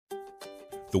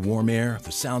The warm air,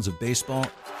 the sounds of baseball,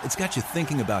 it's got you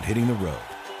thinking about hitting the road.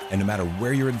 And no matter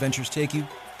where your adventures take you,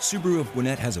 Subaru of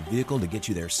Gwinnett has a vehicle to get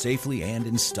you there safely and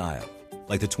in style.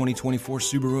 Like the 2024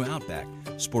 Subaru Outback,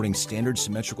 sporting standard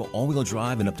symmetrical all-wheel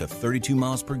drive and up to 32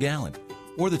 miles per gallon.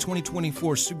 Or the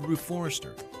 2024 Subaru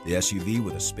Forester, the SUV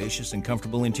with a spacious and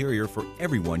comfortable interior for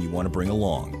everyone you want to bring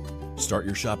along. Start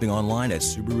your shopping online at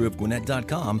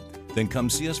SubaruofGwinnett.com, then come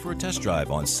see us for a test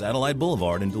drive on Satellite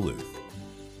Boulevard in Duluth.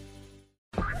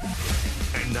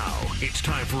 And now it's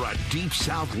time for a Deep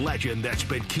South legend that's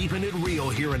been keeping it real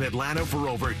here in Atlanta for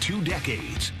over 2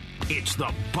 decades. It's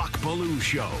the Buck Belue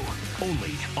Show,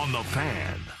 only on The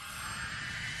Fan.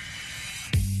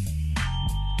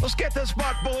 Let's get this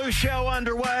Buck Belue Show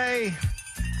underway.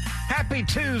 Happy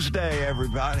Tuesday,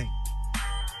 everybody.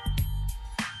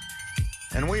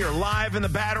 And we are live in the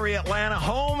Battery, Atlanta,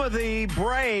 home of the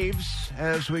Braves,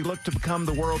 as we look to become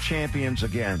the world champions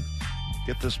again.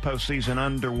 Get this postseason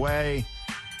underway.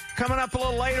 Coming up a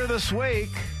little later this week,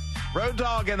 Road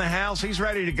Dogg in the house. He's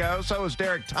ready to go. So is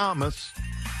Derek Thomas.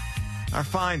 Our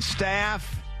fine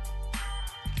staff.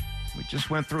 We just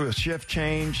went through a shift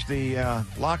change. The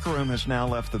locker room has now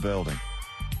left the building.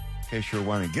 In case you're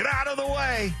wondering, get out of the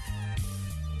way.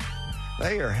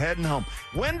 They are heading home.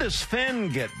 When does Finn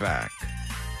get back?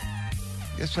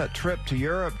 Guess that trip to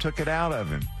Europe took it out of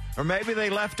him. Or maybe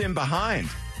they left him behind.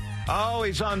 Oh,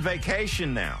 he's on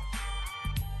vacation now.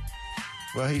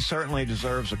 Well, he certainly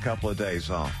deserves a couple of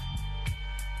days off.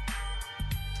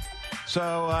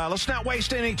 So let's not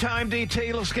waste any time,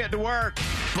 DT. Let's get to work.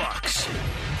 Bucks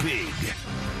Big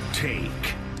Take.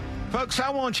 Folks,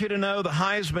 I want you to know the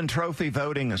Heisman Trophy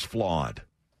voting is flawed.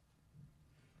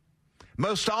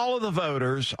 Most all of the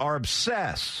voters are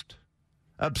obsessive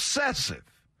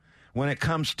when it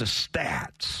comes to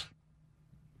stats.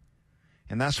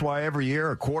 And that's why every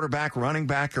year a quarterback, running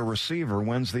back, or receiver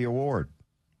wins the award.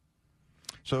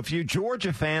 So if you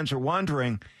Georgia fans are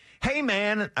wondering, hey,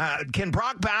 man, can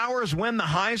Brock Bowers win the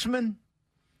Heisman?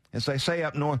 As they say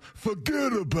up north,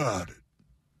 forget about it.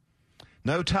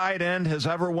 No tight end has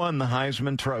ever won the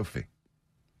Heisman Trophy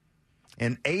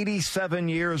in 87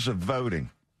 years of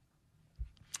voting.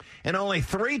 And only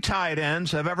 3 tight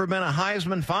ends have ever been a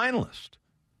Heisman finalist.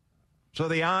 So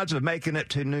the odds of making it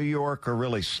to New York are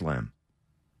really slim.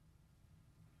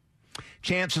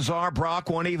 Chances are Brock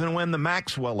won't even win the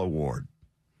Maxwell Award,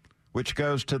 which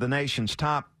goes to the nation's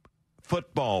top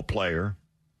football player.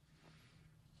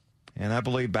 And I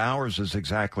believe Bowers is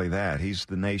exactly that. He's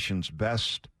the nation's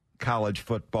best college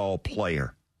football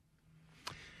player.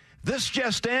 This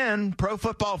just in, Pro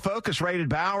Football Focus rated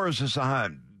Bowers as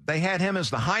they had him as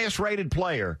the highest rated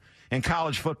player in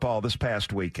college football this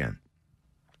past weekend.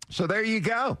 So there you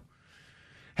go.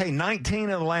 Hey, 19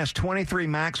 of the last 23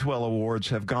 Maxwell Awards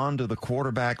have gone to the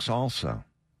quarterbacks also.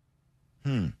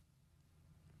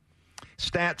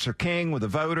 Stats are king with the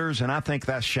voters, and I think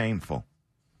that's shameful.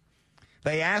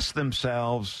 They ask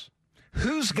themselves,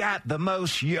 who's got the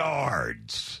most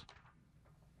yards?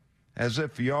 As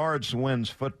if yards wins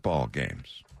football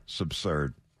games. It's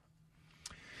absurd.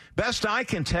 Best I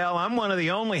can tell, I'm one of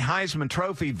the only Heisman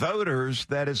Trophy voters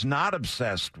that is not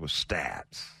obsessed with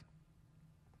stats.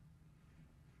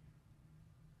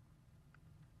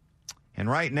 And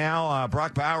right now,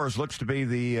 Brock Bowers looks to be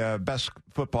the best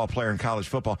football player in college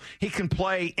football. He can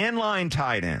play inline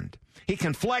tight end. He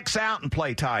can flex out and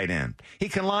play tight end. He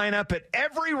can line up at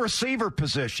every receiver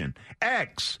position,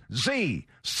 X, Z,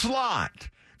 slot.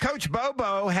 Coach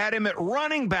Bobo had him at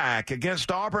running back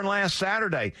against Auburn last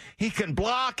Saturday. He can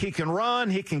block, he can run,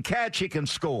 he can catch, he can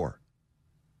score.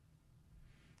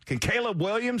 Can Caleb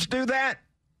Williams do that?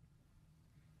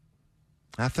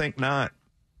 I think not.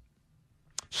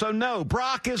 So, no,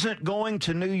 Brock isn't going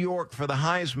to New York for the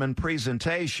Heisman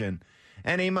presentation,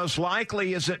 and he most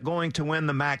likely isn't going to win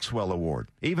the Maxwell Award,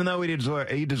 even though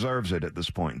he deserves it at this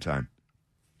point in time.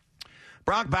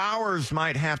 Brock Bowers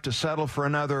might have to settle for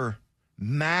another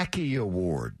Mackey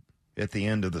Award at the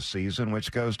end of the season,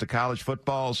 which goes to college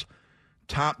football's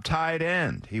top tight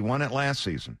end. He won it last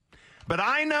season. But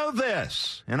I know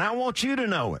this, and I want you to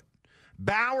know it.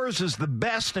 Bowers is the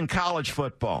best in college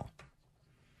football.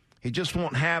 He just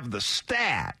won't have the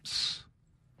stats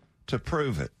to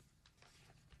prove it.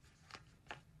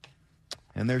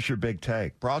 And there's your big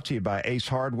take. Brought to you by Ace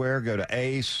Hardware. Go to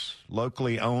Ace,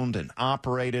 locally owned and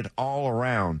operated all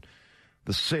around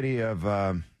the city of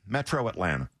Metro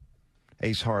Atlanta.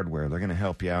 Ace Hardware. They're going to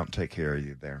help you out and take care of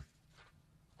you there.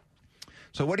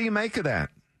 So what do you make of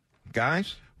that,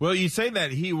 guys? Well, you say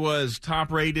that he was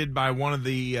top rated by one of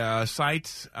the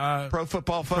sites. Pro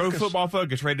Football Focus. Pro Football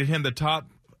Focus rated him the top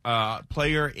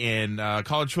player in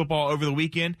college football over the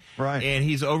weekend. Right. And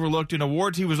he's overlooked in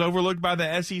awards. He was overlooked by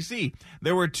the SEC.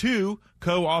 There were 2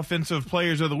 co-offensive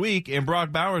players of the week, and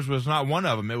Brock Bowers was not one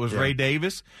of them. It was Ray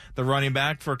Davis, the running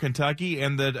back for Kentucky,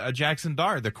 and the Jackson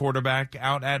Dart, the quarterback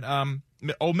out at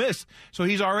Ole Miss. So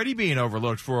he's already being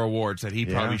overlooked for awards that he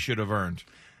probably should have earned.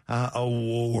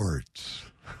 Awards.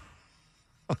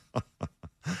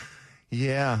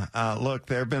 Look,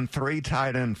 there have been 3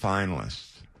 tight end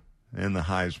finalists in the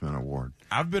Heisman Award.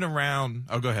 I've been around.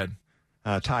 Oh, go ahead.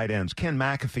 Tight ends. Ken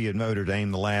McAfee at Notre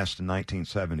Dame, the last in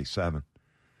 1977.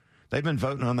 They've been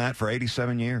voting on that for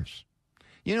 87 years.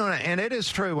 You know, and it is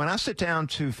true. When I sit down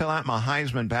to fill out my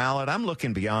Heisman ballot, I'm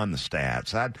looking beyond the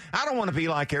stats. I don't want to be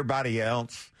like everybody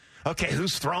else. Okay,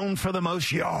 who's thrown for the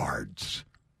most yards?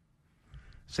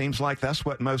 Seems like that's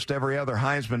what most every other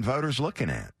Heisman voter's looking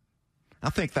at. I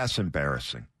think that's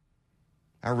embarrassing.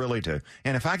 I really do.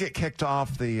 And if I get kicked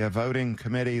off the voting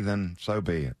committee, then so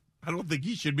be it. I don't think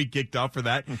you should be kicked off for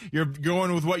that. You're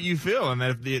going with what you feel, and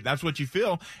that's what you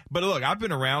feel. But look, I've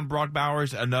been around Brock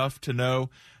Bowers enough to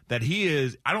know that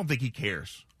I don't think he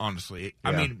cares, honestly. Yeah.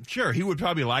 I mean, sure, he would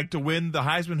probably like to win the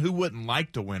Heisman. Who wouldn't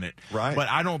like to win it? Right. But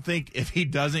I don't think if he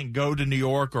doesn't go to New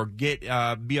York or be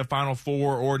a Final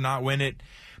Four or not win it,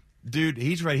 dude,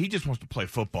 he's ready. He just wants to play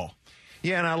football.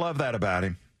 Yeah, and I love that about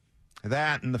him.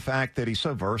 That and the fact that he's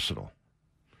so versatile.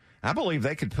 I believe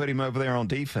they could put him over there on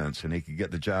defense and he could get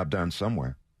the job done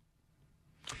somewhere.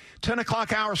 10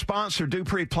 o'clock hour sponsor,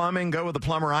 Dupree Plumbing. Go with the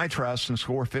plumber I trust and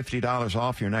score $50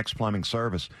 off your next plumbing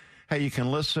service. Hey, you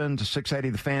can listen to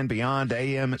 680 The Fan Beyond,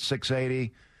 AM at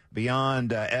 680,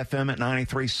 Beyond FM at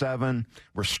 93.7.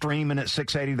 We're streaming at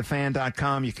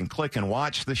 680thefan.com. You can click and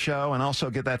watch the show and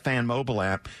also get that Fan mobile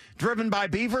app. Driven by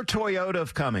Beaver Toyota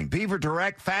of Cumming. Beaver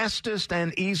Direct, fastest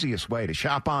and easiest way to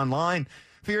shop online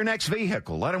for your next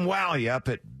vehicle. Let them wow you up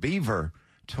at Beaver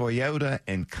Toyota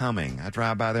and Cumming. I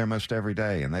drive by there most every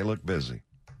day, and they look busy.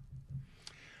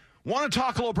 Want to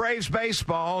talk a little Braves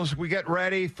baseball as we get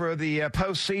ready for the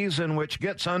postseason, which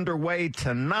gets underway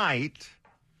tonight.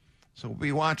 So we'll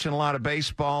be watching a lot of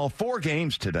baseball. 4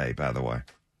 games today, by the way.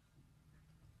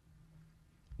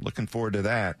 Looking forward to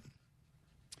that.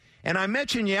 And I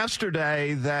mentioned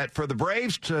yesterday that for the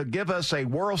Braves to give us a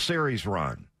World Series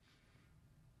run,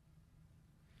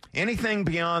 anything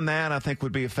beyond that, I think,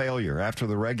 would be a failure after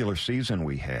the regular season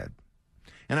we had.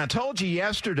 And I told you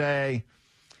yesterday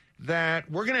that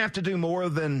we're going to have to do more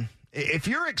than, if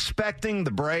you're expecting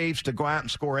the Braves to go out and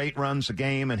score 8 runs a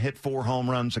game and hit 4 home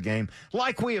runs a game,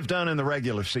 like we have done in the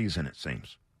regular season, it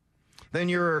seems, then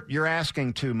you're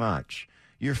asking too much.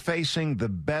 You're facing the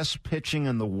best pitching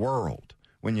in the world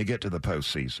when you get to the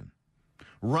postseason.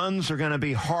 Runs are going to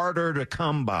be harder to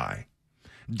come by.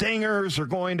 Dingers are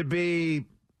going to be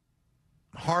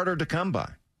harder to come by.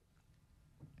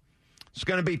 It's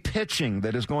going to be pitching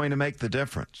that is going to make the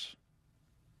difference.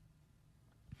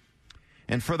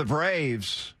 And for the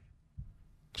Braves,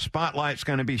 spotlight's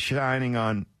going to be shining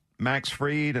on Max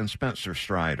Fried and Spencer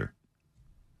Strider,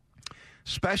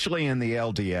 especially in the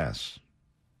LDS,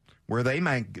 where they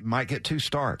might get 2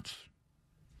 starts.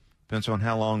 Depends on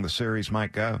how long the series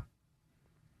might go.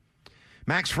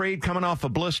 Max Fried coming off a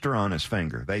blister on his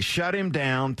finger. They shut him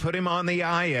down, put him on the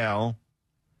IL,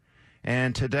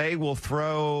 and today we'll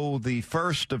throw the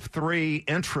first of 3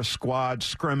 intra-squad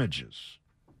scrimmages.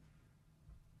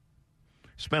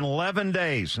 It's been 11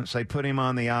 days since they put him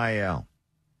on the IL.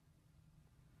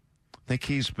 I think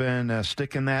he's been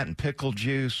sticking that in pickle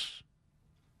juice.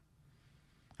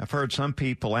 I've heard some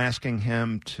people asking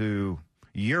him to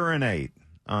urinate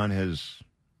on his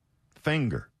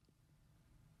finger,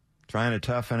 trying to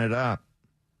toughen it up.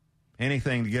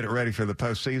 Anything to get it ready for the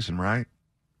postseason, right?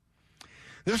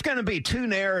 There's going to be 2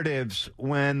 narratives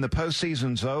when the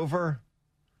postseason's over.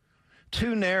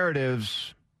 2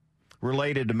 narratives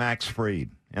related to Max Fried.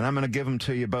 And I'm going to give them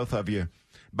to you, both of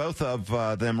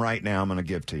them right now I'm going to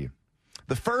give to you.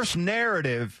 The first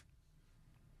narrative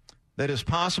that is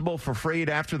possible for Fried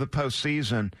after the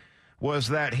postseason was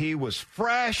that he was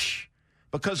fresh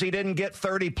because he didn't get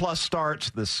 30-plus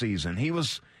starts this season. He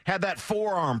had that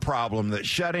forearm problem that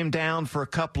shut him down for a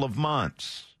couple of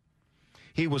months.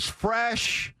 He was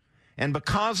fresh, and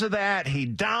because of that, he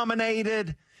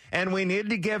dominated, and we needed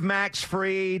to give Max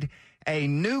Fried a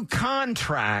new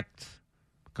contract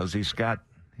because he's got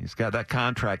that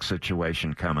contract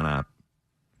situation coming up.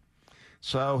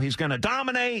 So he's going to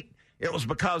dominate. It was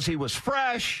because he was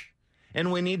fresh,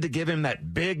 and we need to give him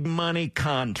that big money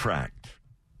contract.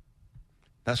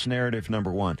 That's narrative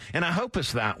number 1. And I hope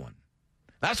it's that one.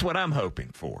 That's what I'm hoping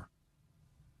for.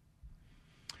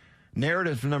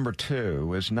 Narrative number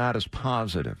 2 is not as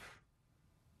positive.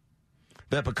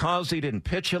 that because he didn't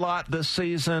pitch a lot this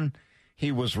season,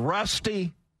 he was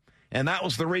rusty, and that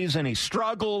was the reason he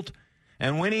struggled,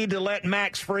 and we need to let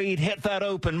Max Fried hit that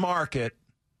open market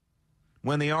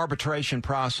when the arbitration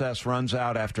process runs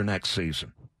out after next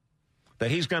season. That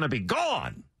he's going to be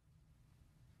gone.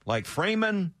 Like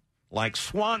Freeman, like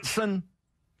Swanson.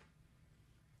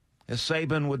 As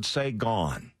Saban would say,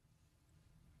 gone.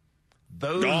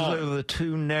 Those are the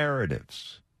two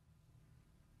narratives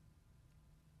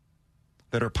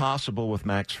that are possible with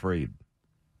Max Fried.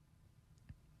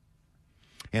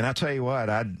 And I tell you what,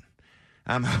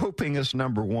 I'm hoping it's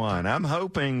number one. I'm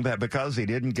hoping that because he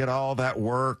didn't get all that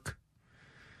work,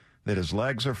 that his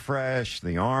legs are fresh,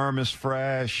 the arm is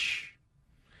fresh.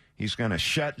 He's going to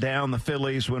shut down the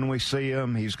Phillies when we see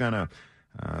him. He's going to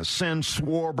send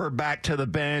Schwarber back to the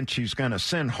bench. He's going to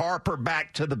send Harper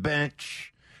back to the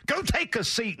bench. Go take a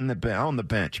seat on the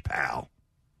bench, pal.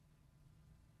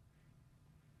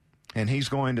 And he's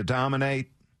going to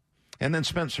dominate. And then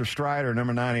Spencer Strider,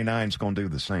 number 99, is going to do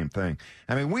the same thing.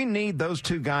 I mean, we need those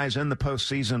two guys in the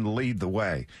postseason to lead the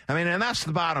way. I mean, and that's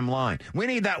the bottom line. We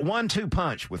need that 1-2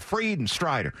 punch with Fried and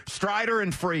Strider. Strider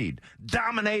and Fried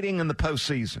dominating in the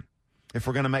postseason if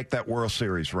we're going to make that World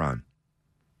Series run.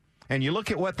 And you look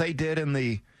at what they did in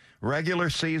the regular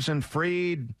season.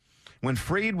 When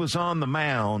Fried was on the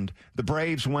mound, the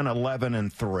Braves went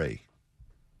 11-3.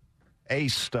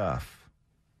 Ace stuff.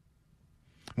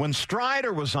 When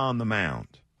Strider was on the mound,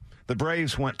 the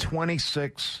Braves went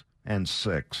 26-6.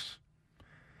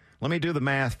 Let me do the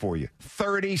math for you.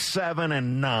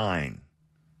 37-9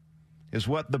 is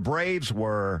what the Braves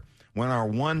were when our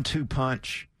 1-2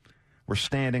 punch were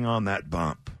standing on that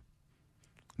bump.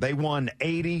 They won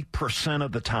 80%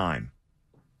 of the time.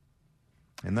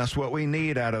 And that's what we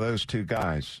need out of those two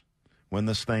guys when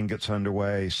this thing gets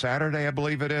underway. Saturday, I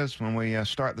believe it is, when we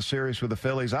start the series with the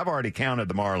Phillies. I've already counted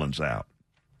the Marlins out.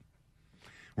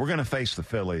 We're going to face the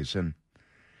Phillies, and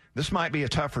this might be a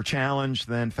tougher challenge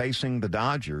than facing the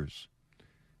Dodgers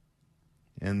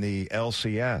in the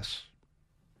LCS.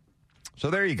 So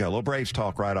there you go, a little Braves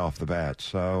talk right off the bat.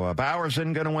 So Bauers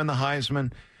isn't going to win the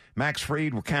Heisman. Max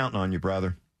Fried, we're counting on you,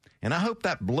 brother. And I hope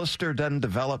that blister doesn't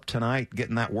develop tonight,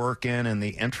 getting that work in the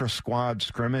intra-squad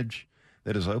scrimmage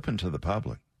that is open to the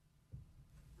public.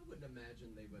 I wouldn't imagine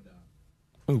they would...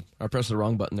 Ooh, I pressed the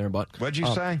wrong button there, Buck. What'd you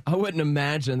say? I wouldn't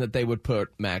imagine that they would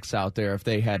put Max out there if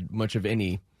they had much of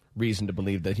any reason to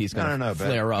believe that he's going to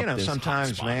flare up. You know,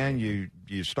 sometimes, man, you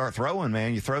start throwing,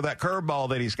 man. You throw that curveball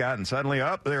that he's got, and suddenly,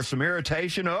 there's some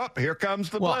irritation. Here comes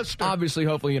the blister. Obviously,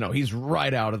 hopefully, he's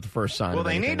right out at the first sign. Well,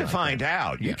 they need to find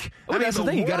out. Yeah. That's the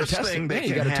thing. You got to test it.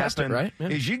 You got to test it, right? Yeah.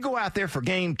 Is you go out there for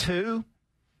game 2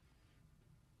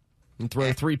 and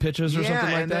throw 3 pitches or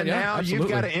something like that. Now you've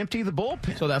got to empty the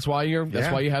bullpen. So that's why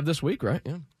why you have this week, right?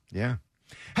 Yeah.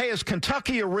 Hey, is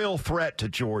Kentucky a real threat to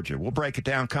Georgia? We'll break it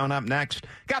down coming up next.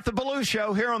 Got the Belue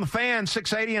Show here on the Fan,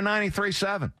 680 and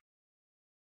 93.7.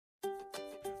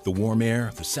 The warm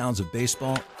air, the sounds of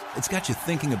baseball, it's got you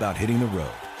thinking about hitting the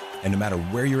road. And no matter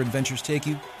where your adventures take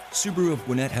you, Subaru of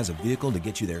Gwinnett has a vehicle to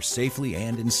get you there safely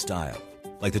and in style.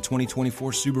 Like the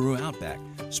 2024 Subaru Outback,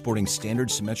 sporting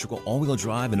standard symmetrical all-wheel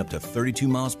drive and up to 32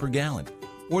 miles per gallon.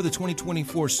 Or the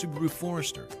 2024 Subaru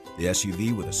Forester, the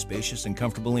SUV with a spacious and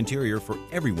comfortable interior for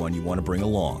everyone you want to bring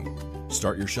along.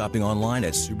 Start your shopping online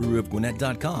at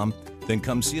SubaruofGwinnett.com, then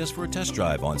come see us for a test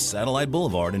drive on Satellite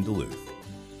Boulevard in Duluth.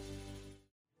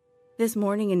 This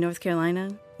morning in North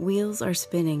Carolina, wheels are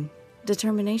spinning.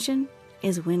 Determination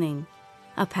is winning.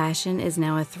 A passion is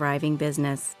now a thriving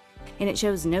business, and it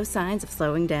shows no signs of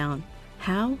slowing down.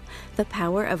 How? The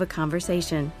power of a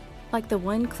conversation. Like the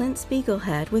one Clint Spiegel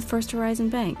had with First Horizon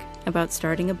Bank about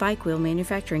starting a bike wheel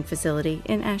manufacturing facility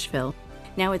in Asheville.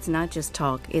 Now it's not just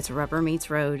talk, it's rubber meets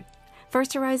road.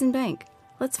 First Horizon Bank.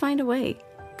 Let's find a way.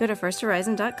 Go to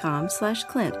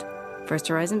firsthorizon.com/Clint. First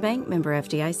Horizon Bank, member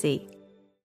FDIC.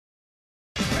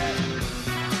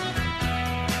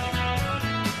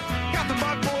 Got the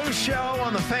Buck Belue Show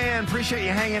on the Fan. Appreciate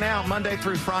you hanging out Monday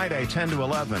through Friday, 10 to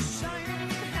 11,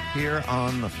 here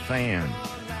on the Fan.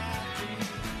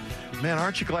 Man,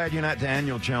 aren't you glad you're not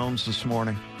Daniel Jones this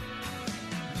morning?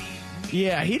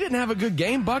 Yeah, he didn't have a good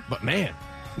game, Buck, but man.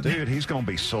 Dude, he's going to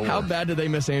be sore. How bad did they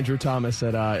miss Andrew Thomas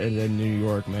in New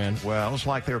York, man? Well, it was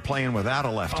like they were playing without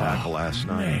a left tackle last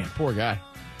night. Man, poor guy.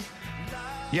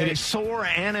 Yeah, he's sore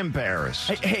and embarrassed.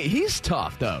 Hey, he's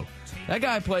tough, though. That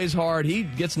guy plays hard. He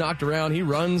gets knocked around. He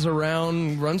runs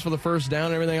around, runs for the first down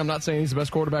and everything. I'm not saying he's the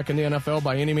best quarterback in the NFL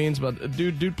by any means, but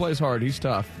dude plays hard. He's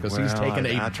tough because he's taking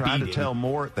a I tried beating. to tell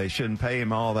Mort they shouldn't pay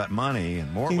him all that money,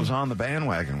 and Mort was on the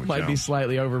bandwagon with Might Jones. be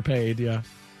slightly overpaid, yeah.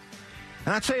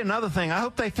 And I'd say another thing. I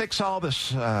hope they fix all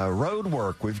this road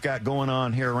work we've got going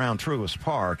on here around Truist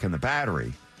Park and the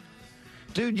Battery.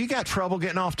 Dude, you got trouble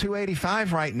getting off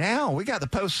 285 right now. We got the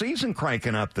postseason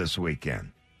cranking up this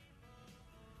weekend.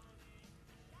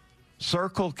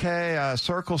 Circle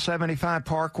 75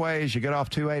 Parkway as you get off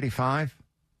 285.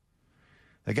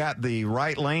 They got the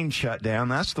right lane shut down.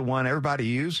 That's the one everybody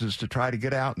uses to try to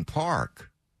get out and park.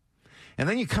 And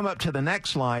then you come up to the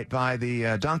next light by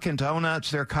the Dunkin'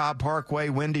 Donuts, their Cobb Parkway,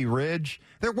 Windy Ridge.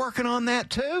 They're working on that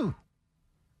too.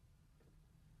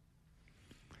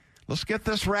 Let's get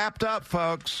this wrapped up,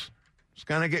 folks. It's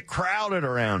going to get crowded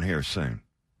around here soon.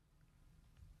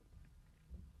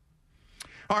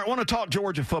 All right, I want to talk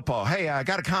Georgia football. Hey, I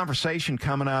got a conversation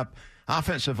coming up.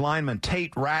 Offensive lineman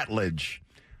Tate Ratledge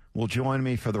will join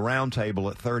me for the roundtable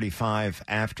at 35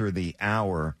 after the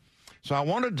hour. So I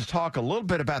wanted to talk a little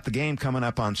bit about the game coming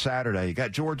up on Saturday. You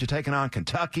got Georgia taking on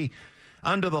Kentucky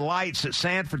under the lights at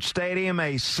Sanford Stadium,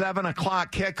 a 7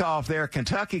 o'clock kickoff there.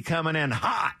 Kentucky coming in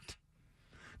hot.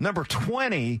 Number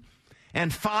 20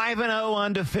 and 5-0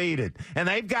 undefeated. And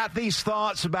they've got these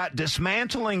thoughts about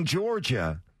dismantling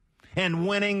Georgia and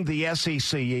winning the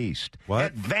SEC East. What?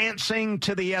 Advancing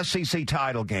to the SEC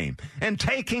title game and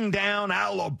taking down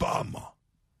Alabama.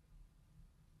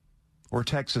 Or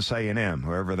Texas A&M,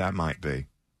 whoever that might be.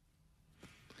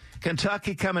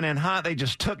 Kentucky coming in hot. They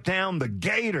just took down the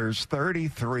Gators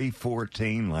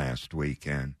 33-14 last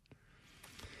weekend.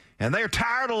 And they're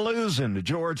tired of losing to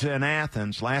Georgia and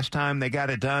Athens. Last time they got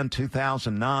it done,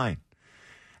 2009.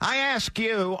 I ask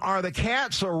you, are the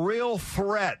Cats a real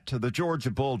threat to the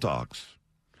Georgia Bulldogs?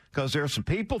 Because there are some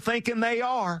people thinking they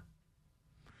are.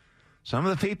 Some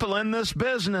of the people in this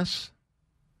business.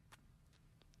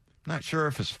 Not sure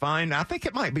if it's Fine. I think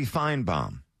it might be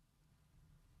Feinbaum.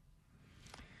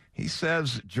 He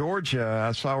says Georgia,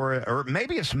 I saw where, or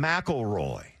maybe it's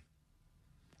McElroy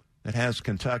that has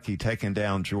Kentucky taking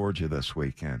down Georgia this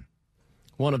weekend.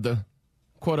 One of the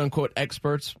quote-unquote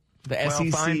experts, the SEC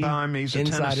Feinbaum, he's a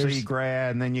insiders. Tennessee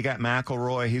grad, and then you got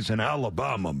McElroy, he's an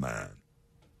Alabama man.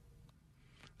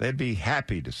 They'd be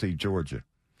happy to see Georgia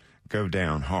go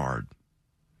down hard.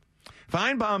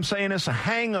 Feinbaum saying it's a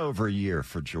hangover year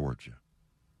for Georgia.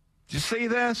 Did you see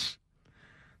this?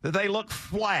 That they look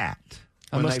flat.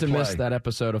 I must have missed that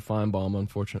episode of Feinbaum,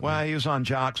 unfortunately. Well, he was on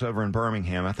Jocks over in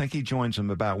Birmingham. I think he joins them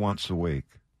about once a week.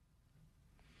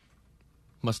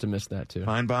 Must have missed that, too.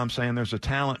 Feinbaum saying there's a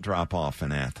talent drop-off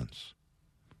in Athens.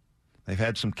 They've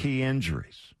had some key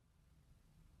injuries.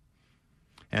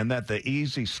 And that the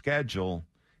easy schedule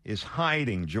is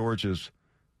hiding Georgia's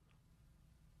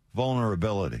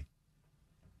vulnerability.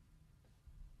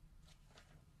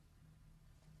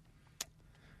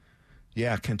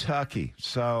 Yeah, Kentucky.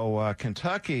 So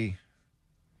Kentucky,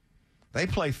 they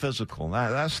play physical.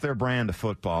 That's their brand of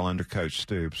football under Coach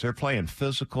Stoops. They're playing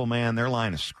physical, man. Their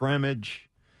line of scrimmage.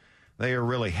 They are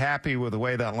really happy with the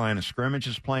way that line of scrimmage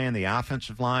is playing, the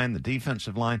offensive line, the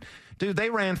defensive line. Dude, they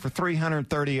ran for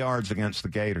 330 yards against the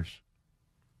Gators.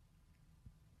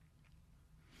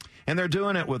 And they're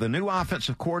doing it with a new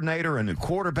offensive coordinator, a new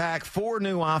quarterback, 4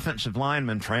 new offensive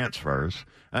linemen transfers,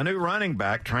 a new running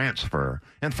back transfer,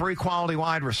 and 3 quality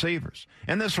wide receivers.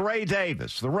 And this Ray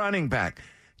Davis, the running back,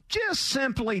 just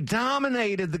simply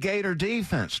dominated the Gator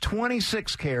defense.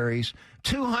 26 carries,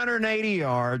 280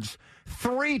 yards,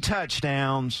 3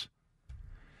 touchdowns,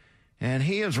 and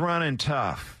he is running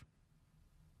tough.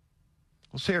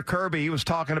 Let's hear Kirby. He was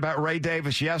talking about Ray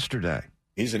Davis yesterday.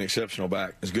 He's an exceptional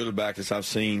back, as good a back as I've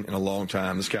seen in a long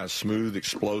time. This guy's smooth,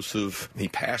 explosive. He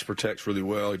pass protects really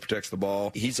well. He protects the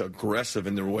ball. He's aggressive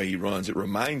in the way he runs. It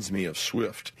reminds me of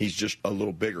Swift. He's just a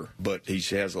little bigger, but he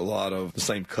has a lot of the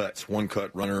same cuts,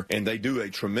 one-cut runner, and they do a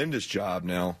tremendous job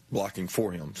now blocking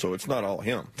for him. So it's not all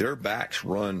him. Their backs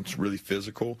run really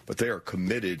physical, but they are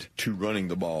committed to running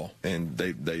the ball, and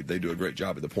they do a great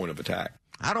job at the point of attack.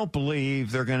 I don't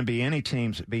believe there are going to be any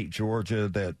teams that beat Georgia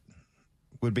that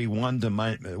would be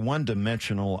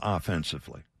one-dimensional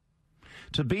offensively.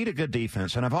 To beat a good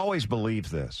defense, and I've always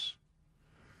believed this,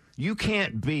 you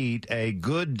can't beat a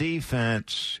good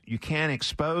defense, you can't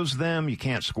expose them, you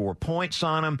can't score points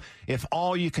on them if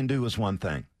all you can do is one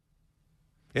thing.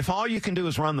 If all you can do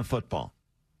is run the football.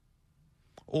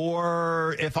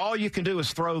 Or if all you can do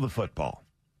is throw the football.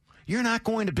 You're not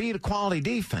going to beat a quality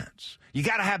defense. You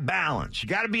got to have balance. You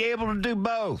got to be able to do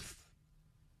both.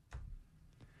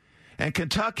 And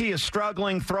Kentucky is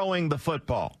struggling throwing the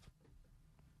football.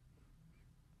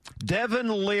 Devin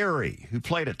Leary, who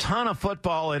played a ton of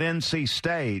football at NC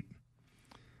State,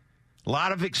 a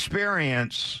lot of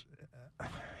experience,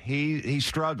 he's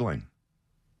struggling.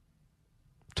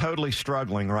 Totally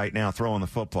struggling right now throwing the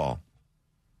football.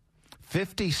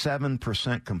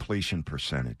 57% completion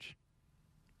percentage.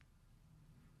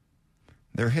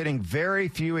 They're hitting very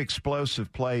few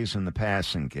explosive plays in the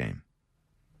passing game.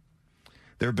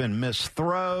 There have been missed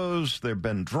throws, there have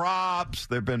been drops,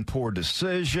 there have been poor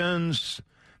decisions,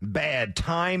 bad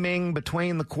timing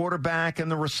between the quarterback and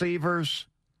the receivers.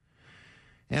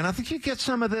 And I think you get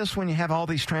some of this when you have all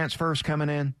these transfers coming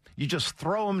in. You just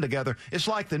throw them together. It's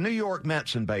like the New York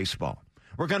Mets in baseball.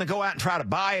 We're going to go out and try to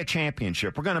buy a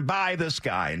championship. We're going to buy this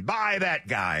guy and buy that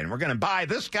guy. And we're going to buy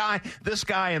this guy, and this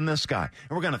guy.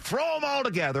 And we're going to throw them all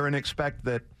together and expect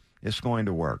that it's going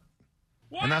to work.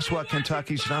 And that's what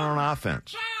Kentucky's done on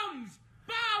offense.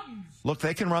 Look,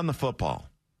 they can run the football.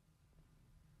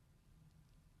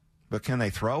 But can they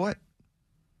throw it?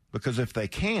 Because if they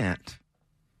can't,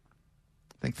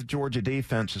 I think the Georgia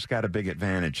defense has got a big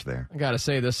advantage there. I got to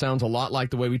say, this sounds a lot like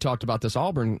the way we talked about this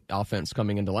Auburn offense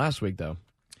coming into last week, though.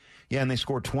 Yeah, and they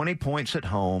scored 20 points at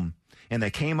home, and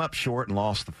they came up short and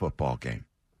lost the football game.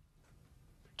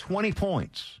 20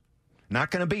 points. Not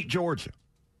going to beat Georgia.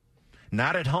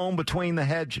 Not at home between the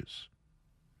hedges.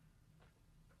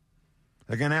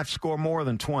 They're going to have to score more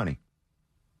than 20.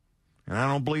 And I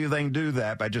don't believe they can do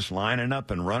that by just lining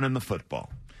up and running the football.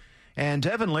 And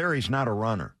Devin Leary's not a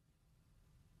runner.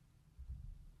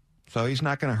 So he's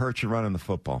not going to hurt you running the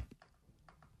football.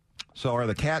 So are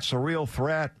the Cats a real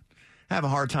threat? I have a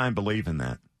hard time believing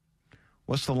that.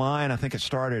 What's the line? I think it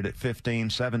started at 15,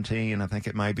 17. I think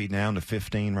it might be down to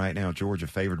 15 right now. Georgia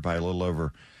favored by a little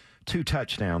over 2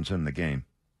 touchdowns in the game.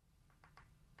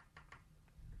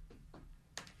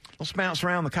 Let's bounce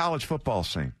around the college football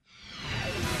scene.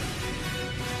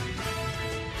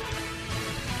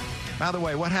 By the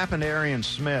way, what happened to Arian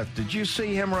Smith? Did you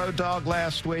see him, Road Dog,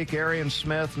 last week? Arian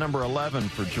Smith, number 11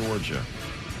 for Georgia.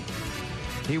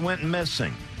 He went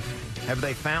missing. Have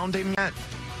they found him yet?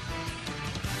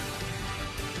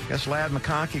 Guess Ladd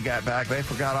McConkey got back. They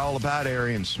forgot all about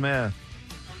Arian Smith.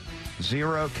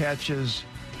 0 catches,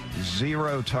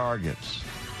 0 targets.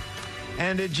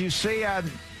 And did you see, I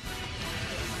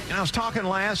was talking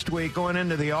last week going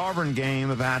into the Auburn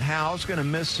game about how I was going to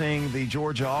miss seeing the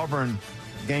Georgia-Auburn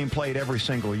game played every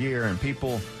single year, and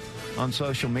people on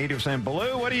social media were saying,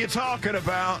 Belue, what are you talking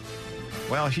about?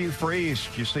 Well, Hugh Freeze,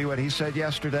 did you see what he said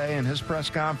yesterday in his press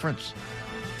conference?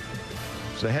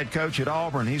 As the head coach at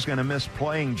Auburn, he's going to miss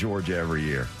playing Georgia every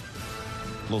year.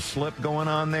 Little slip going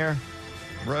on there,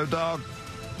 Road Dog.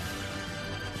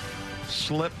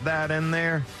 Slip that in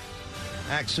there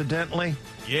accidentally.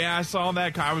 Yeah, I saw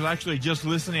that. I was actually just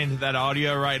listening to that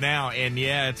audio right now, and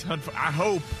yeah, I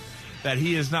hope that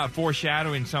he is not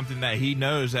foreshadowing something that he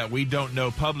knows that we don't know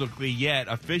publicly yet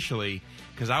officially,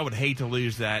 because I would hate to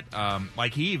lose that.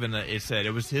 Like he even said,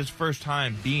 it was his first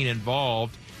time being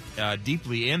involved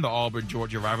deeply in the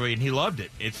Auburn-Georgia rivalry, and he loved it.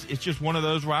 It's just one of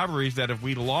those rivalries that if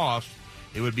we lost,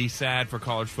 it would be sad for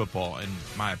college football, in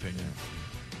my opinion.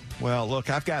 Well,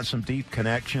 look, I've got some deep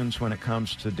connections when it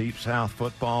comes to Deep South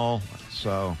football,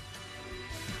 so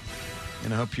I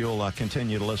hope you'll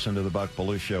continue to listen to the Buck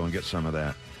Belue Show and get some of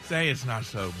that. Say it's not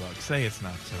so, Buck. Say it's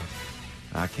not so.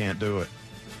 I can't do it.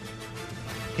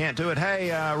 Can't do it.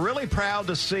 Hey, really proud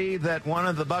to see that one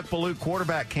of the Buck Belue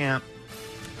quarterback camp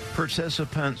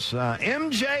participants,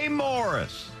 MJ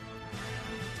Morris,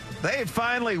 they had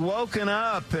finally woken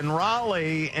up in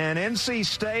Raleigh, and NC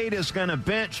State is going to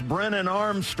bench Brennan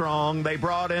Armstrong. They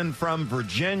brought in from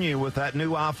Virginia with that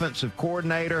new offensive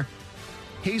coordinator.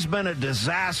 He's been a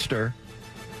disaster,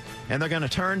 and they're going to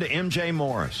turn to MJ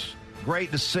Morris.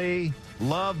 Great to see.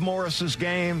 Love Morris's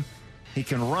game. He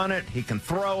can run it. He can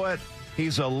throw it.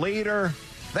 He's a leader.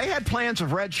 They had plans of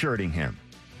redshirting him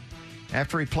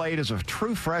after he played as a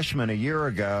true freshman a year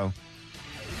ago.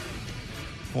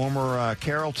 Former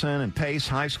Carrollton and Pace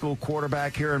High School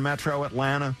quarterback here in Metro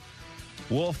Atlanta.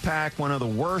 Wolfpack, one of the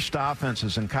worst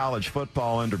offenses in college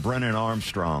football under Brennan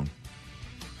Armstrong.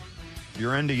 If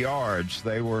you're into yards,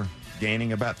 they were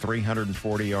gaining about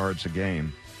 340 yards a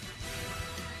game,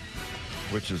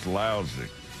 which is lousy.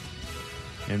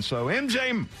 And so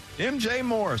MJ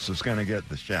Morris is going to get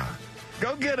the shot.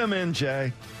 Go get him,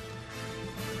 MJ.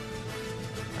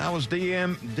 I was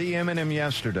DMing him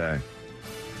yesterday,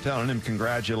 telling him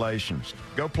congratulations.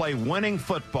 Go play winning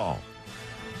football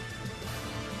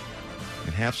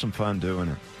and have some fun doing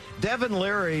it. Devin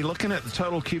Leary, looking at the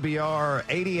total QBR,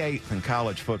 88th in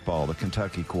college football, the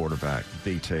Kentucky quarterback,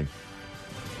 DT.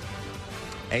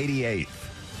 88th.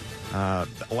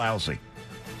 Lousy.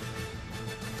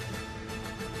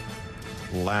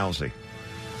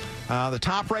 The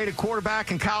top-rated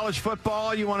quarterback in college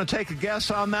football, you want to take a guess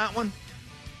on that one?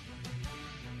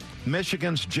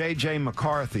 Michigan's J.J.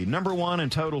 McCarthy, number 1 in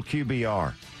total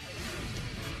QBR.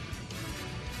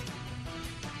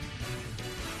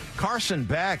 Carson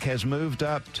Beck has moved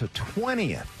up to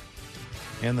 20th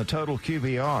in the total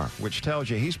QBR, which tells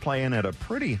you he's playing at a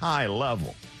pretty high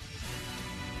level.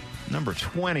 Number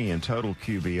 20 in total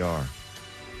QBR.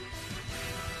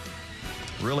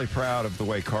 Really proud of the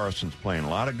way Carson's playing. A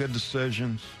lot of good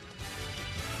decisions.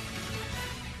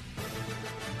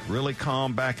 Really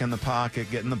calm back in the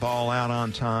pocket, getting the ball out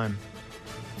on time.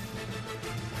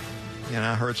 And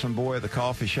I heard some boy at the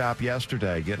coffee shop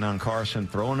yesterday getting on Carson,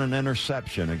 throwing an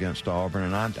interception against Auburn,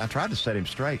 and I tried to set him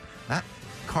straight.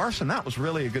 Carson, that was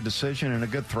really a good decision and a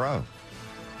good throw.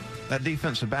 That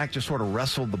defensive back just sort of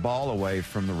wrestled the ball away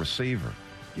from the receiver.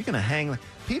 You're going to hang.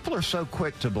 People are so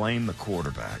quick to blame the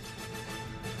quarterback.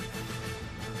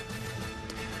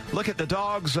 Look at the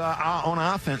Dogs on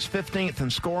offense, 15th in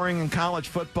scoring in college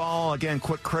football. Again,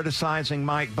 quit criticizing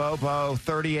Mike Bobo,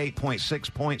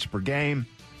 38.6 points per game.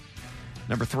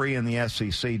 Number 3 in the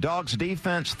SEC. Dogs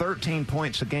defense, 13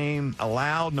 points a game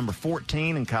allowed. Number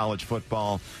 14 in college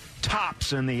football.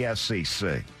 Tops in the SEC.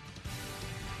 A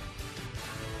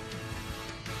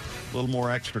little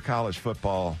more extra college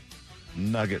football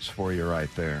nuggets for you right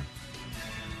there.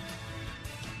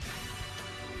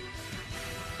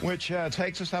 Which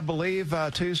takes us, I believe,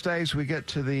 Tuesdays we get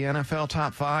to the NFL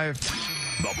Top 5.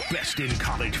 The best in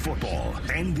college football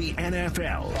and the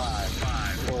NFL.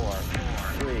 5, 4,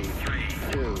 3,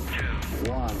 2,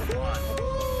 1.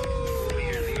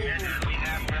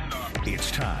 It's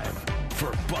time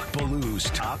for Buck Belue's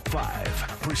Top 5.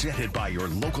 Presented by your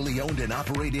locally owned and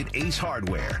operated Ace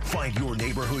Hardware. Find your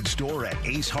neighborhood store at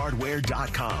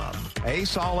acehardware.com.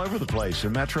 Ace all over the place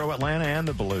in Metro Atlanta and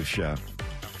the Belue Show.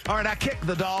 All right, I kicked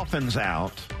the Dolphins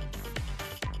out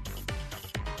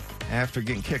after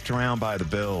getting kicked around by the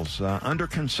Bills. Under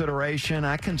consideration,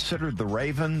 I considered the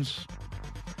Ravens,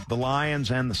 the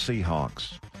Lions, and the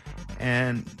Seahawks.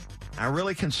 And I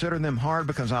really consider them hard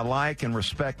because I like and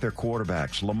respect their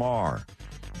quarterbacks, Lamar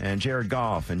and Jared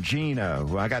Goff and Geno,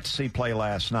 who I got to see play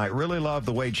last night. Really love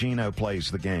the way Geno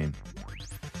plays the game.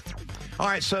 All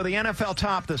right, so the NFL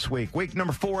top this week. Week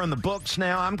number 4 in the books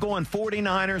now. I'm going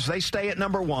 49ers. They stay at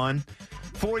number 1.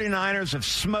 49ers have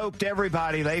smoked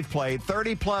everybody they've played.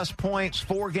 30-plus points,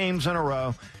 4 games in a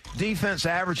row. Defense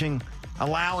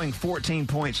allowing 14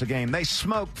 points a game. They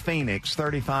smoked Phoenix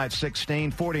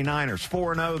 35-16. 49ers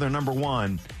 4-0. They're number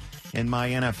 1 in my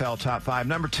NFL top 5.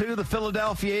 Number 2, the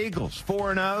Philadelphia Eagles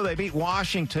 4-0. They beat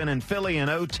Washington and Philly in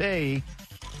OT.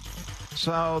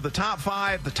 So the top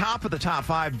of the top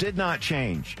 5 did not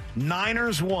change.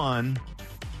 Niners 1,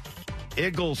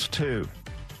 Eagles 2.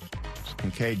 As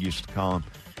Kincaid used to call them.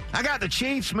 I got the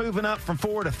Chiefs moving up from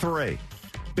 4 to 3.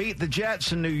 Beat the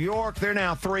Jets in New York. They're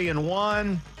now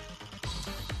 3-1.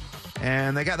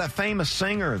 And they got that famous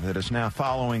singer that is now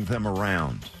following them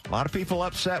around. A lot of people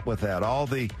upset with that. All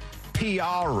the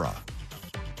PR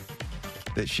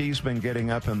that she's been getting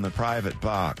up in the private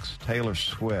box. Taylor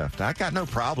Swift. I got no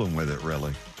problem with it,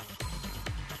 really.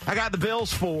 I got the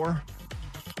Bills 4.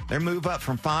 They move up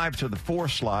from 5 to the 4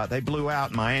 slot. They blew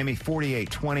out Miami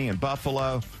 48-20 in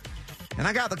Buffalo. And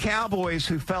I got the Cowboys,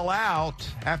 who fell out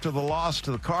after the loss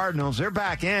to the Cardinals. They're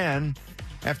back in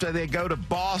after they go to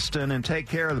Boston and take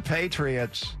care of the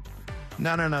Patriots.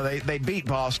 No. They beat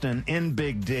Boston in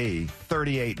Big D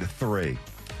 38-3.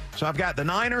 So I've got the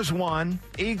Niners 1,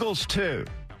 Eagles 2,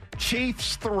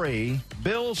 Chiefs 3,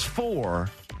 Bills 4,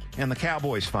 and the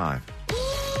Cowboys 5.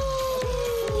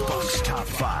 Buck's Top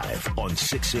 5 on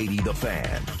 680 The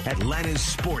Fan, Atlanta's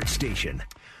sports station.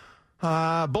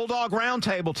 Bulldog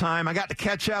Roundtable time. I got to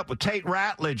catch up with Tate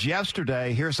Ratledge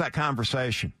yesterday. Here's that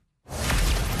conversation.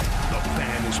 The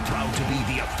Fan is proud to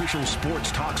be the official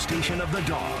sports talk station of the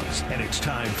Dogs. And it's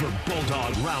time for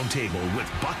Bulldog Roundtable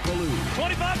with Buck Belue.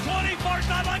 25-20, far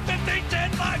sideline, 15,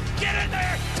 10, 5. Get in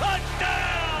there.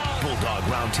 Touchdown. Bulldog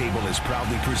Roundtable is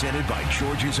proudly presented by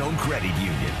Georgia's own credit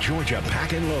union, Georgia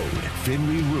Pack and Load,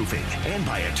 Finley Roofing, and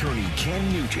by attorney Ken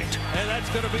Nugent. And that's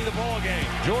going to be the ball game.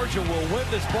 Georgia will win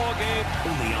this ball game.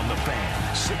 Only on the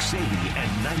Fan, 680 and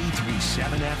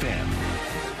 93.7 FM.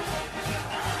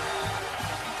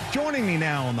 Joining me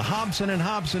now on the Hobson &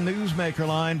 Hobson Newsmaker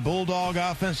line, Bulldog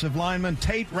offensive lineman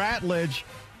Tate Ratledge.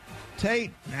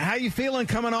 Tate, how you feeling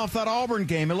coming off that Auburn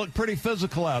game? It looked pretty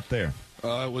physical out there.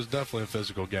 It was definitely a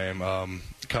physical game,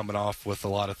 coming off with a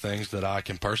lot of things that I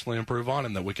can personally improve on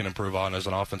and that we can improve on as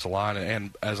an offensive line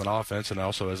and as an offense and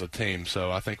also as a team.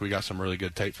 So I think we got some really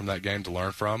good tape from that game to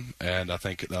learn from, and I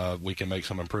think we can make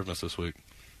some improvements this week.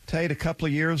 Tate, a couple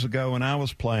of years ago when I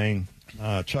was playing,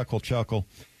 chuckle,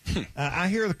 I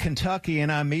hear the Kentucky,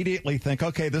 and I immediately think,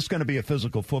 okay, this is going to be a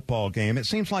physical football game. It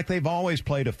seems like they've always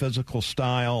played a physical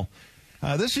style.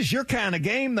 This is your kind of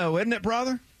game, though, isn't it,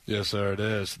 brother? Yes, sir, it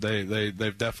is. They've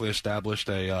definitely established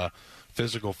a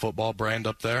physical football brand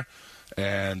up there,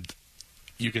 and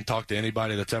you can talk to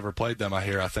anybody that's ever played them,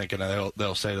 I think, and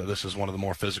they'll say that this is one of the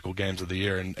more physical games of the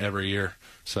year and every year.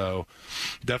 So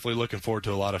definitely looking forward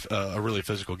to a really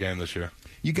physical game this year.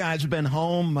 You guys have been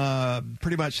home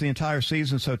pretty much the entire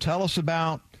season, so tell us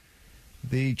about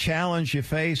the challenge you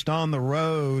faced on the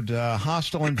road,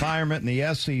 hostile environment in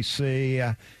the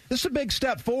SEC. This is a big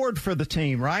step forward for the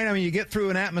team, right? I mean, you get through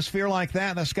an atmosphere like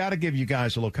that's got to give you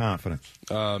guys a little confidence.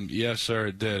 Yes, sir,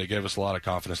 it did. It gave us a lot of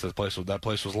confidence. That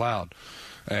place was loud,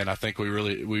 and I think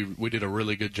we did a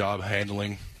really good job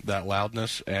handling that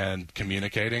loudness and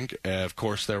communicating. Of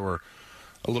course, there were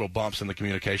a little bumps in the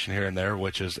communication here and there,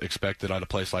 which is expected on a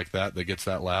place like that gets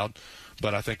that loud.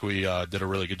 But I think we did a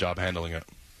really good job handling it.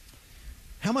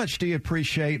 How much do you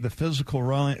appreciate the physical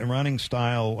running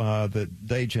style that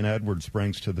Dajan Edwards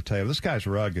brings to the table? This guy's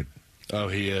rugged. Oh,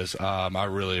 he is. I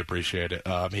really appreciate it.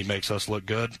 He makes us look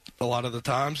good a lot of the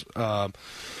times.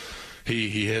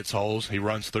 He hits holes. He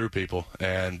runs through people.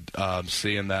 And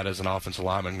seeing that as an offensive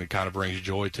lineman, it kind of brings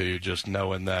joy to you, just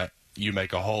knowing that you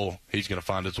make a hole, he's going to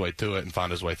find his way to it and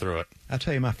find his way through it. I'll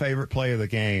tell you my favorite play of the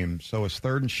game. So it's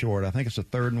 3rd and short. I think it's a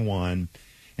 3rd and 1.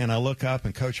 And I look up,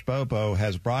 and Coach Bobo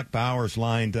has Brock Bowers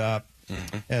lined up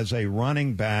as a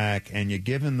running back, and you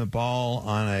give him the ball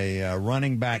on a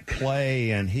running back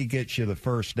play, and he gets you the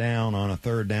first down on a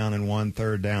 3rd down and 1,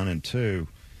 3rd down and 2.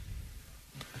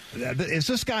 Is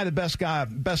this guy the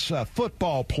best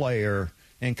football player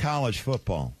in college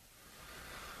football?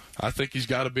 I think he's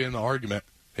got to be in the argument.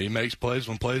 He makes plays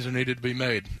when plays are needed to be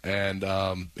made,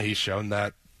 and he's shown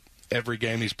that every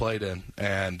game he's played in,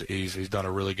 and he's done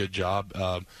a really good job,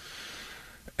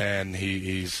 and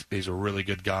he's a really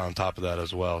good guy on top of that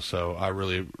as well. So I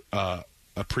really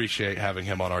appreciate having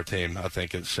him on our team. I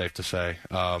think it's safe to say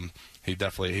he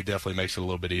definitely makes it a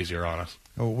little bit easier on us.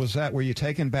 Oh, were you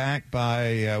taken back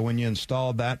by when you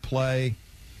installed that play?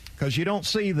 Because you don't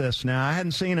see this now. I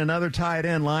hadn't seen another tight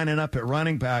end lining up at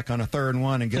running back on a 3rd and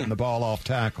 1 and getting the ball off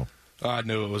tackle. I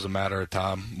knew it was a matter of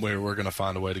time. We're going to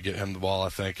find a way to get him the ball, I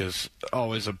think, is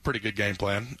always a pretty good game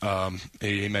plan.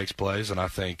 He makes plays, and I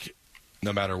think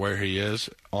no matter where he is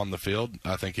on the field,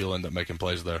 I think he'll end up making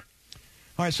plays there.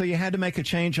 All right, so you had to make a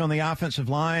change on the offensive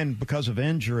line because of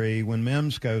injury when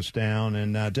Mims goes down,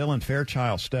 and Dylan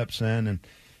Fairchild steps in. And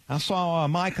I saw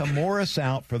Micah Morris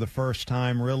out for the first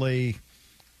time, really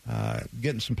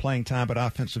getting some playing time at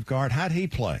offensive guard. How'd he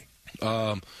play?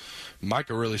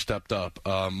 Micah really stepped up.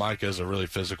 Micah is a really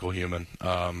physical human.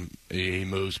 He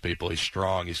moves people. He's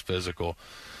strong. He's physical.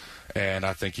 And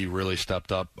I think he really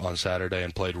stepped up on Saturday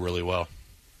and played really well.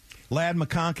 Ladd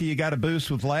McConkey, you got a boost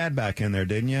with Ladd back in there,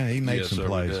 didn't you? He made some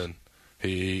plays. We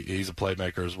did. He's a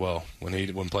playmaker as well.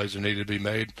 When plays are needed to be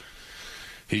made,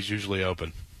 he's usually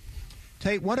open.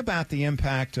 Tate, what about the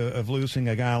impact of losing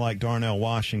a guy like Darnell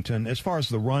Washington as far as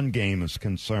the run game is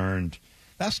concerned?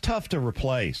 That's tough to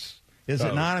replace. Is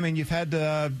it not? I mean, you've had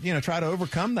to, try to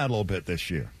overcome that a little bit this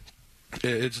year.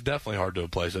 It's definitely hard to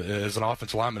replace. As an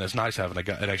offensive lineman, it's nice having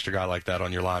an extra guy like that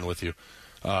on your line with you.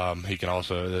 He can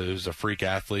also, is a freak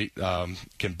athlete,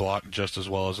 can block just as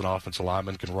well as an offensive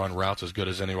lineman, can run routes as good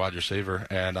as any wide receiver.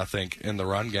 And I think in the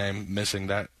run game, missing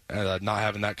that, not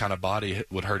having that kind of body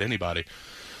would hurt anybody.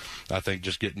 I think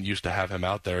just getting used to have him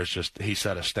out there is just, he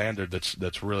set a standard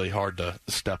that's really hard to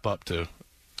step up to.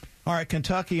 All right,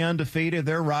 Kentucky undefeated.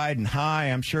 They're riding high.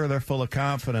 I'm sure they're full of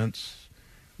confidence.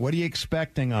 What are you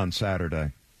expecting on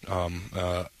Saturday?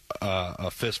 A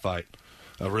fist fight,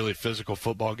 a really physical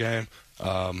football game.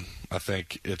 I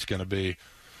think it's going to be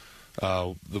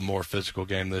the more physical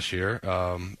game this year.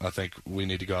 I think we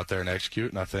need to go out there and execute,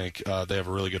 and I think they have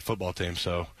a really good football team.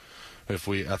 So I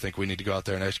think we need to go out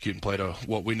there and execute and play to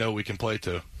what we know we can play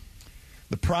to.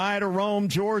 The pride of Rome,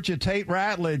 Georgia, Tate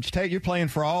Ratledge. Tate, you're playing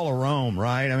for all of Rome,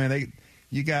 right? I mean,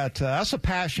 you got that's a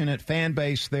passionate fan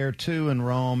base there, too, in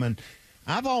Rome. And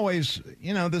I've always,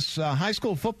 this high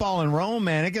school football in Rome,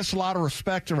 man, it gets a lot of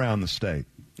respect around the state.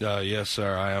 Yes,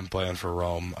 sir. I am playing for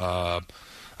Rome. I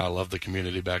love the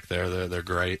community back there. They're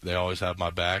great. They always have my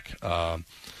back. And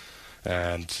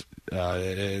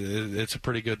it's a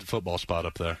pretty good football spot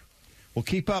up there. Well,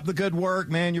 keep up the good work,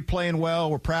 man. You're playing well.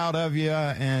 We're proud of you,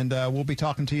 and we'll be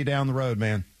talking to you down the road,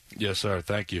 man. Yes, sir.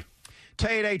 Thank you.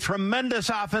 Tate, a tremendous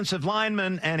offensive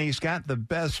lineman, and he's got the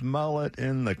best mullet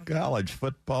in the college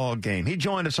football game. He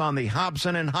joined us on the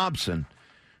Hobson and Hobson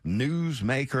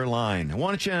Newsmaker line. I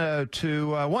want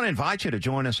to invite you to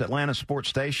join us at Atlanta Sports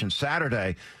Station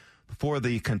Saturday before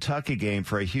the Kentucky game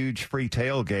for a huge free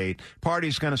tailgate.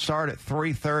 Party's going to start at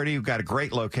 3:30. We've got a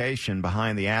great location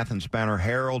behind the Athens Banner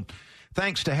Herald.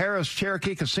 Thanks to Harrah's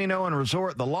Cherokee Casino and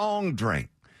Resort, The Long Drink,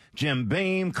 Jim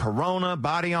Beam, Corona,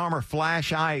 Body Armor,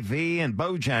 Flash IV, and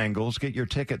Bojangles. Get your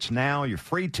tickets now, your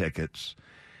free tickets,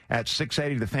 at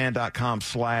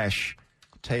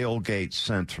 680thefan.com/tailgate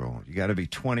central. You got to be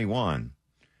 21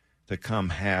 to come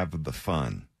have the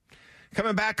fun.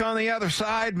 Coming back on the other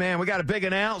side, man, we got a big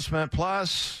announcement,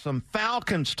 plus some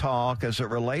Falcons talk as it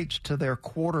relates to their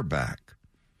quarterback.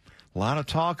 A lot of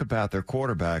talk about their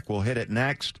quarterback. We'll hit it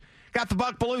next. Got the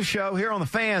Buck Belue Show here on the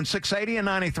Fan, 680 and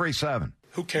 93.7.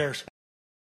 Who cares?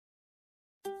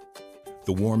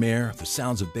 The warm air, the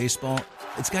sounds of baseball,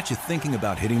 it's got you thinking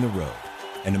about hitting the road.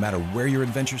 And no matter where your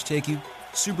adventures take you,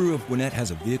 Subaru of Gwinnett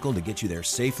has a vehicle to get you there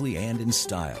safely and in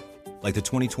style. Like the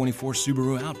 2024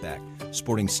 Subaru Outback,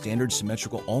 sporting standard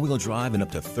symmetrical all-wheel drive and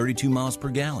up to 32 miles per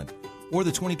gallon. Or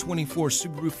the 2024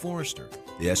 Subaru Forester,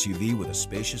 the SUV with a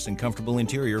spacious and comfortable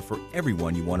interior for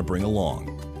everyone you want to bring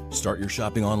along. Start your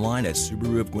shopping online at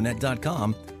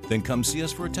SubaruofGwinnett.com, then come see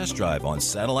us for a test drive on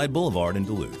Satellite Boulevard in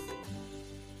Duluth.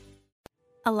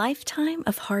 A lifetime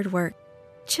of hard work,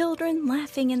 children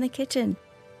laughing in the kitchen,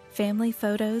 family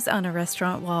photos on a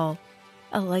restaurant wall,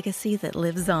 a legacy that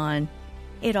lives on.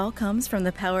 It all comes from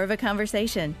the power of a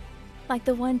conversation, like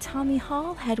the one Tommy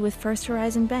Hall had with First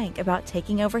Horizon Bank about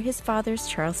taking over his father's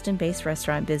Charleston-based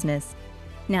restaurant business.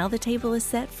 Now the table is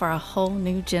set for a whole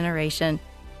new generation.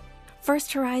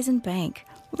 First Horizon Bank.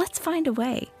 Let's find a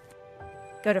way.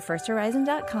 Go to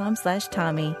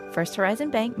firsthorizon.com/Tommy. First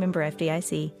Horizon Bank, member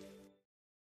FDIC.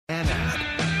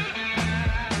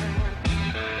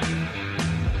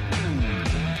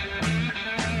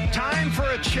 Time for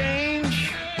a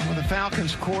change with the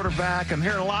Falcons quarterback. I'm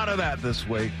hearing a lot of that this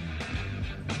week.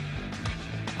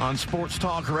 On Sports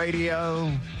Talk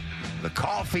Radio, the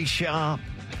coffee shop.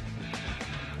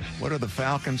 What are the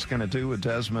Falcons going to do with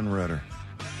Desmond Ridder?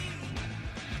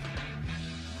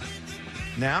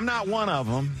 Now, I'm not one of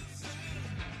them.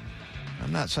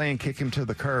 I'm not saying kick him to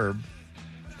the curb.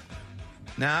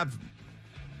 Now, I've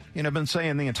been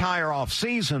saying the entire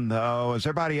offseason, though, as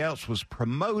everybody else was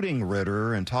promoting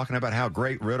Ridder and talking about how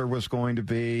great Ridder was going to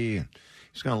be. And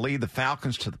he's going to lead the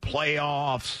Falcons to the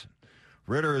playoffs.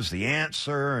 Ridder is the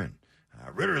answer, and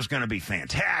Ridder is going to be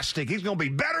fantastic. He's going to be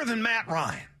better than Matt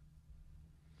Ryan.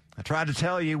 I tried to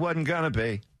tell you he wasn't going to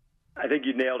be. I think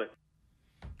you nailed it.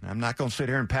 I'm not going to sit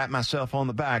here and pat myself on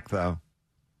the back, though.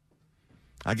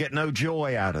 I get no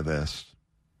joy out of this.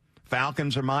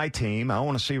 Falcons are my team. I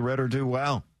want to see Ridder do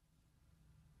well.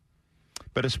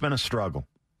 But it's been a struggle,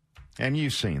 and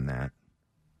you've seen that.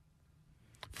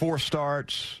 4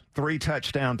 starts, 3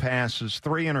 touchdown passes,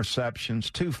 3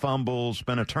 interceptions, 2 fumbles,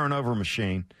 been a turnover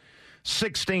machine.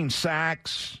 16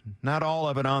 sacks, not all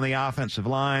of it on the offensive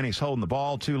line. He's holding the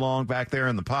ball too long back there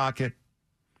in the pocket.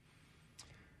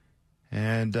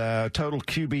 And total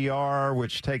QBR,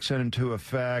 which takes it into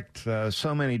effect,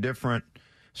 so many different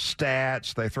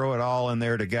stats. They throw it all in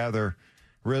there together.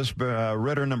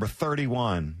 Ridder, number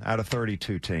 31 out of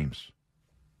 32 teams.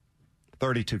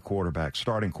 32 quarterbacks,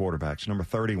 starting quarterbacks, number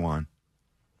 31.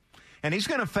 And he's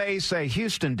going to face a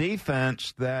Houston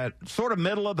defense that sort of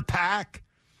middle of the pack.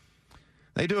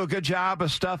 They do a good job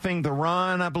of stuffing the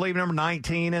run. I believe number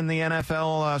 19 in the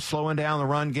NFL, slowing down the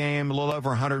run game, a little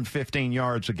over 115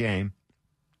 yards a game.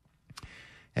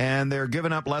 And they're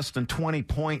giving up less than 20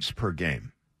 points per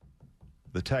game,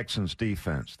 the Texans'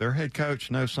 defense. Their head coach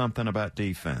knows something about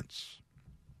defense.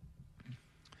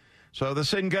 So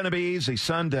this isn't going to be easy.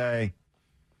 Sunday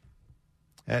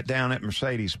down at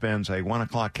Mercedes-Benz, a 1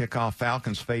 o'clock kickoff.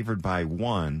 Falcons favored by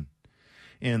 1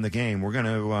 in the game. We're going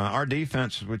to, our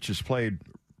defense, which has played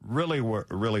really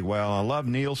well. I love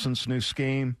Nielsen's new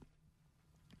scheme.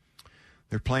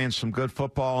 They're playing some good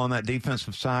football on that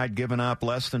defensive side, giving up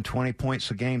less than 20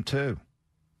 points a game, too,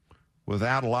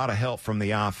 without a lot of help from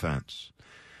the offense.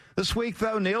 This week,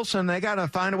 though, Nielsen, they got to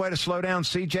find a way to slow down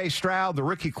C.J. Stroud, the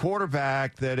rookie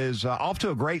quarterback that is off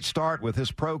to a great start with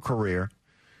his pro career.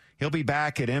 He'll be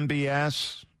back at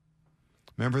MBS.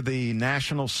 Remember the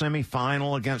national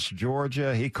semifinal against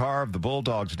Georgia? He carved the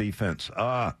Bulldogs defense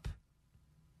up.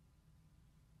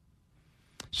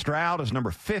 Stroud is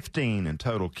number 15 in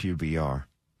total QBR.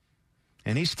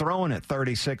 And he's throwing it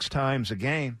 36 times a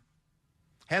game.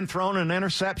 Hadn't thrown an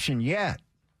interception yet.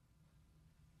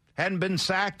 Hadn't been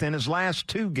sacked in his last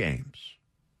 2 games.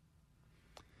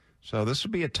 So this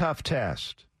will be a tough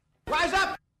test. Rise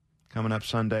up! Coming up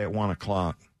Sunday at 1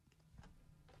 o'clock.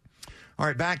 All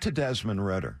right, back to Desmond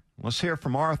Ridder. Let's hear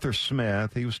from Arthur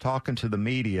Smith. He was talking to the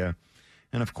media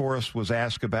and, of course, was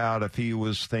asked about if he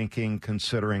was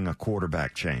considering a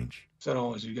quarterback change.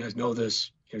 So, as you guys know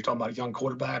this, You're talking about young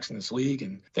quarterbacks in this league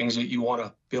and things that you want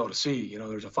to be able to see.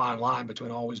 There's a fine line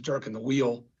between always jerking the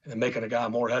wheel and then making a guy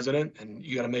more hesitant, and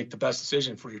you got to make the best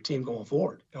decision for your team going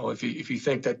forward. If you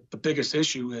think that the biggest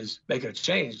issue is making a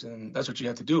change, then that's what you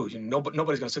have to do.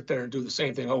 Nobody's going to sit there and do the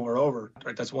same thing over and over.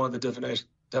 Right? That's one of the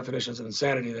definitions of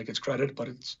insanity that gets credit, but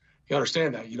you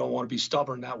understand that. You don't want to be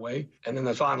stubborn that way. And then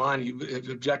the fine line, if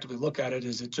you objectively look at it,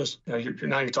 is it just, you're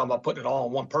talking about putting it all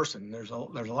on one person. There's a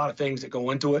lot of things that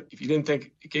go into it. If you didn't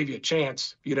think it gave you a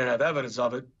chance, if you didn't have evidence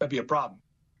of it, that'd be a problem.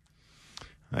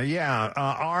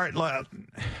 Art, while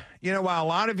a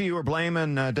lot of you are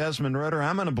blaming Desmond Ridder,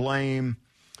 I'm going to blame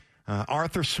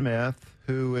Arthur Smith,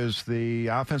 who is the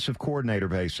offensive coordinator,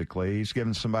 basically. He's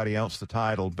given somebody else the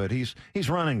title, but he's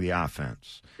running the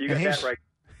offense. You got that right.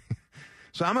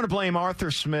 So I'm going to blame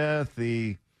Arthur Smith,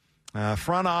 the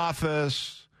front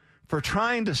office, for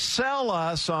trying to sell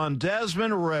us on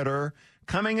Desmond Ridder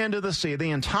coming into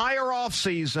the entire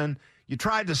offseason. You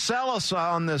tried to sell us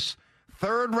on this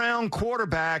third-round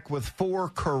quarterback with 4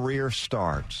 career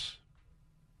starts.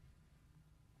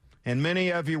 And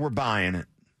many of you were buying it.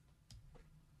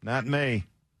 Not me.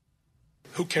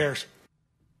 Who cares?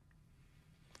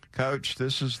 Coach,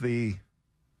 this is the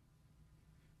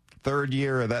third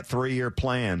year of that 3-year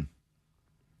plan.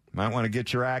 Might want to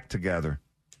get your act together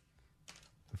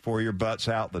before your butt's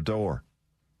out the door.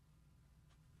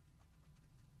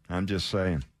 I'm just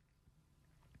saying.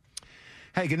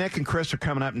 Hey, Nick and Chris are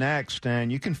coming up next,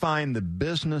 and you can find the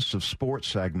Business of Sports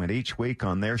segment each week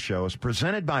on their show. It's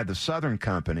presented by the Southern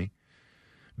Company.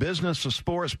 Business of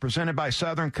Sports presented by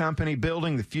Southern Company,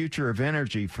 building the future of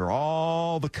energy for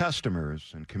all the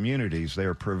customers and communities they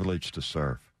are privileged to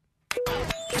serve.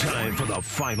 Time for the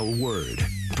final word.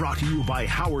 Brought to you by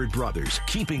Howard Brothers,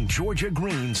 keeping Georgia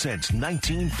green since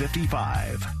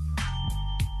 1955.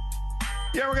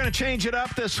 Yeah, we're going to change it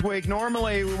up this week.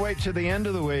 Normally, we wait to the end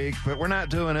of the week, but we're not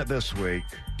doing it this week.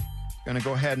 Going to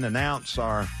go ahead and announce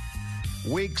our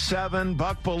Week 7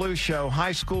 Buck Belue Show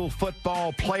High School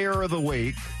Football Player of the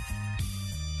Week.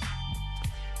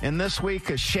 And this week,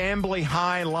 a Chamblee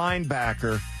High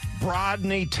linebacker,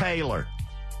 Brodney Taylor,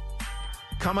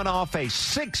 coming off a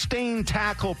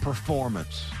 16-tackle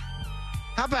performance.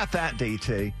 How about that,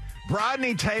 DT?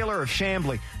 Brodney Taylor of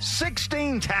Chamblee,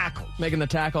 16 tackles. Making the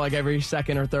tackle like every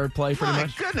second or third play, pretty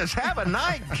much. My goodness, have a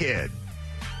night, kid.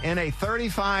 In a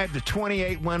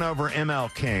 35-28 win over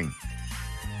ML King.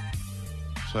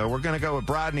 So we're going to go with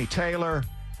Brodney Taylor,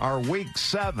 our Week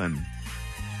 7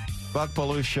 Buck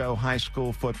Belue Show High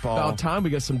School Football. About time we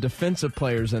get some defensive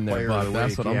players in there, Buck.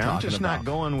 That's what I'm talking about. I'm just not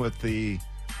going with the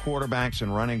quarterbacks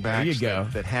and running backs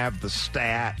that have the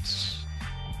stats.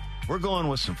 We're going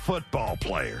with some football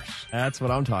players. That's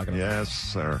what I'm talking about. Yes,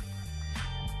 sir.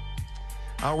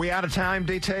 Are we out of time,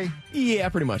 DT? Yeah,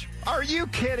 pretty much. Are you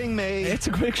kidding me? It's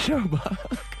a quick show,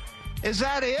 Buck. Is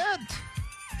that it?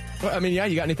 Well, I mean, yeah,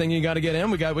 you got anything you got to get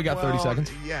in? We got 30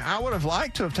 seconds. Yeah, I would have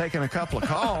liked to have taken a couple of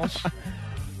calls.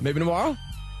 Maybe tomorrow?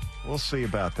 We'll see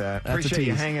about that. That's Appreciate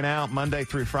you hanging out Monday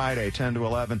through Friday, 10 to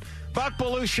 11. Buck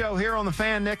Belue Show here on The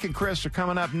Fan. Nick and Chris are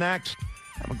coming up next.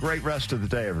 Have a great rest of the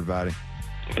day, everybody.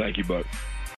 Thank you, Buck.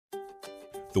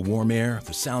 The warm air,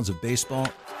 the sounds of baseball,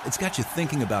 it's got you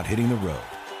thinking about hitting the road.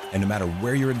 And no matter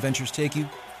where your adventures take you,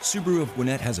 Subaru of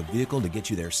Gwinnett has a vehicle to get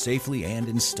you there safely and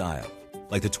in style.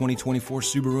 Like the 2024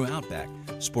 Subaru Outback,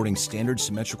 sporting standard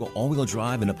symmetrical all-wheel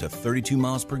drive and up to 32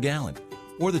 miles per gallon.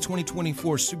 Or the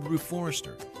 2024 Subaru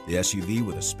Forester, the SUV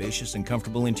with a spacious and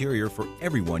comfortable interior for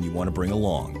everyone you want to bring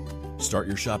along. Start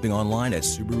your shopping online at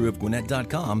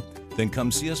SubaruofGwinnett.com, then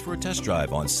come see us for a test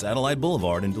drive on Satellite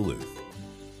Boulevard in Duluth.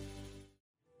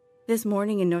 This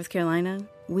morning in North Carolina,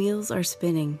 wheels are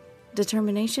spinning.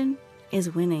 Determination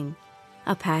is winning.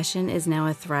 A passion is now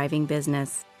a thriving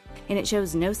business, and it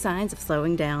shows no signs of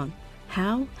slowing down.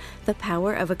 How? The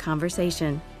power of a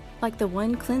conversation, like the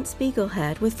one Clint Spiegel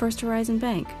had with First Horizon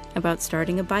Bank about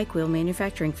starting a bike wheel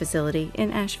manufacturing facility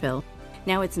in Asheville.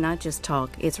 Now it's not just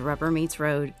talk, it's rubber meets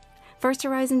road. First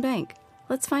Horizon Bank.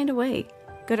 Let's find a way.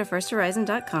 Go to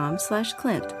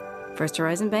firsthorizon.com/Clint. First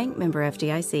Horizon Bank, member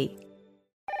FDIC.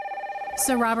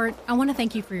 So, Robert, I want to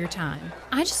thank you for your time.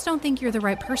 I just don't think you're the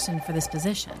right person for this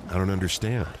position. I don't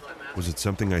understand. Was it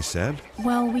something I said?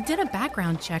 Well, we did a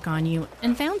background check on you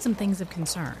and found some things of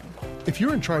concern. If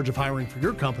you're in charge of hiring for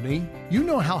your company, you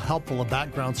know how helpful a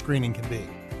background screening can be.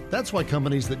 That's why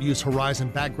companies that use Horizon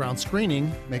Background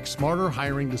Screening make smarter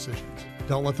hiring decisions.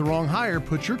 Don't let the wrong hire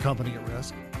put your company at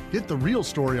risk. Get the real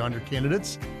story on your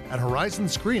candidates at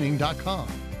horizonscreening.com.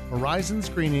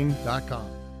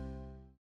 Horizonscreening.com.